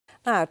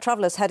Now,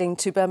 travellers heading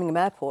to Birmingham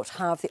Airport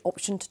have the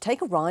option to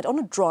take a ride on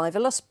a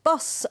driverless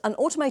bus. An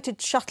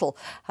automated shuttle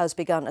has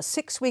begun a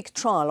 6-week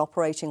trial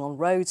operating on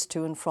roads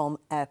to and from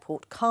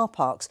airport car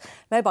parks.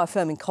 Made by a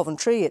firm in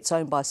Coventry, it's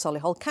owned by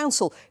Solihull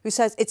Council, who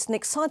says it's an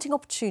exciting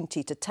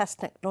opportunity to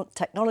test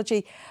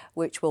technology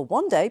which will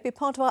one day be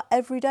part of our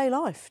everyday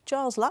life.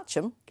 Giles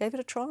Latcham gave it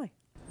a try.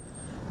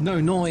 No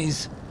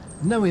noise,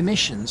 no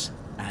emissions,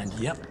 and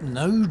yep,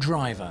 no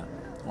driver.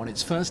 On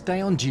its first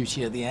day on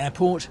duty at the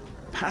airport,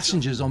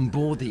 passengers on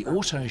board the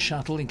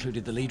Auto-Shuttle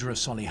included the leader of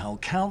Solihull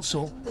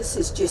Council. This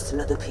is just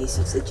another piece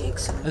of the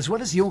jigsaw. As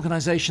well as the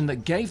organisation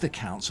that gave the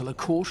council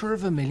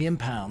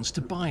 £250,000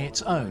 to buy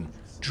its own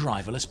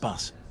driverless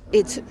bus.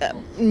 It's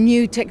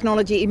new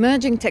technology,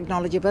 emerging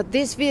technology, but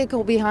this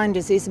vehicle behind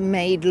us is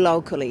made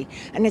locally.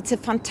 And it's a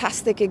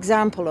fantastic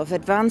example of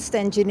advanced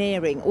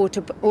engineering,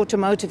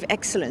 automotive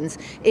excellence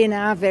in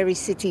our very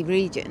city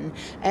region.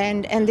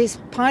 And this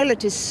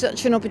pilot is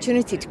such an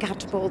opportunity to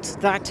catapult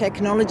that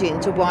technology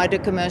into wider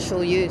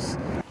commercial use.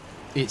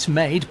 It's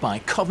made by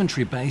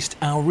Coventry-based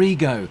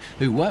Aurrigo,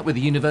 who work with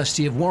the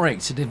University of Warwick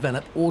to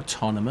develop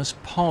autonomous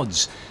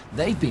pods.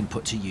 They've been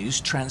put to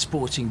use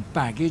transporting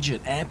baggage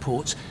at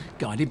airports,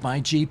 guided by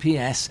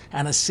GPS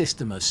and a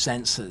system of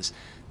sensors.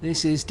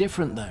 This is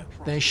different though.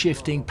 They're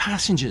shifting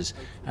passengers,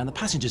 and the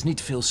passengers need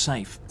to feel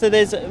safe. So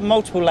there's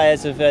multiple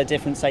layers of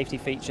different safety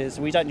features.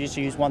 We don't just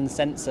use one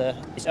sensor.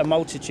 It's a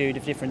multitude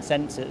of different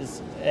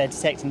sensors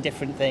detecting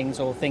different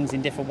things or things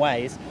in different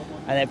ways,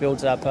 and it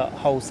builds up a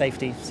whole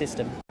safety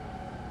system.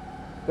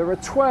 There are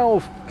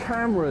 12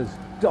 cameras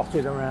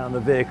dotted around the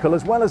vehicle,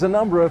 as well as a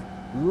number of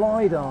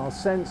LiDAR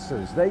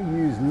sensors. They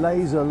use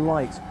laser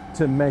light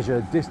to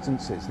measure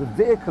distances. The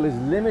vehicle is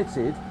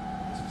limited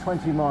to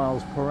 20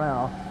 miles per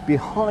hour.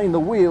 Behind the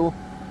wheel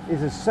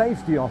is a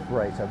safety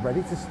operator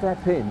ready to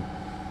step in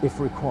if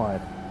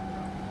required.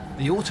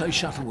 The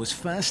Auto-Shuttle was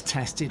first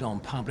tested on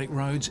public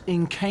roads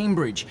in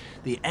Cambridge.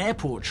 The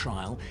airport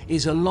trial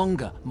is a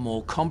longer,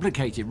 more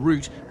complicated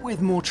route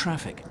with more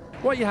traffic.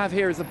 What you have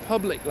here is a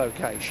public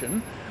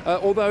location,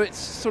 although it's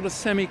sort of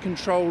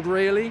semi-controlled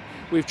really.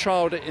 We've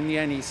trialled it in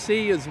the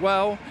NEC as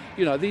well.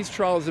 You know, these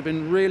trials have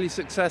been really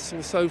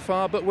successful so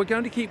far, but we're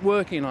going to keep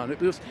working on it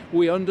because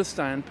we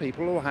understand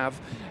people will have,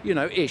 you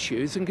know,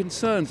 issues and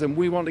concerns, and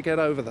we want to get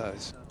over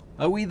those.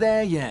 Are we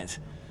there yet?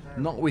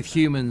 Not with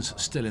humans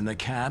still in the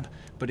cab,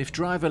 but if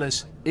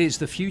driverless is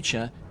the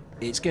future,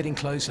 it's getting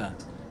closer.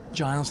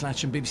 Giles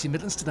Latcham, BBC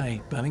Midlands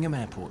Today, Birmingham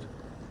Airport.